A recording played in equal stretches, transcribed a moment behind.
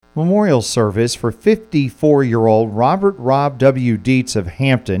Memorial service for 54-year-old Robert Rob W. Dietz of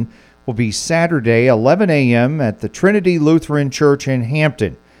Hampton will be Saturday, 11 a.m. at the Trinity Lutheran Church in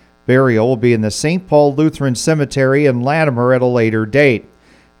Hampton. Burial will be in the St. Paul Lutheran Cemetery in Latimer at a later date.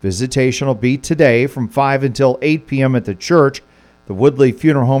 Visitation will be today from 5 until 8 p.m. at the church. The Woodley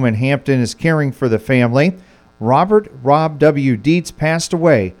Funeral Home in Hampton is caring for the family. Robert Rob W. Dietz passed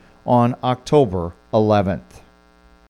away on October 11th.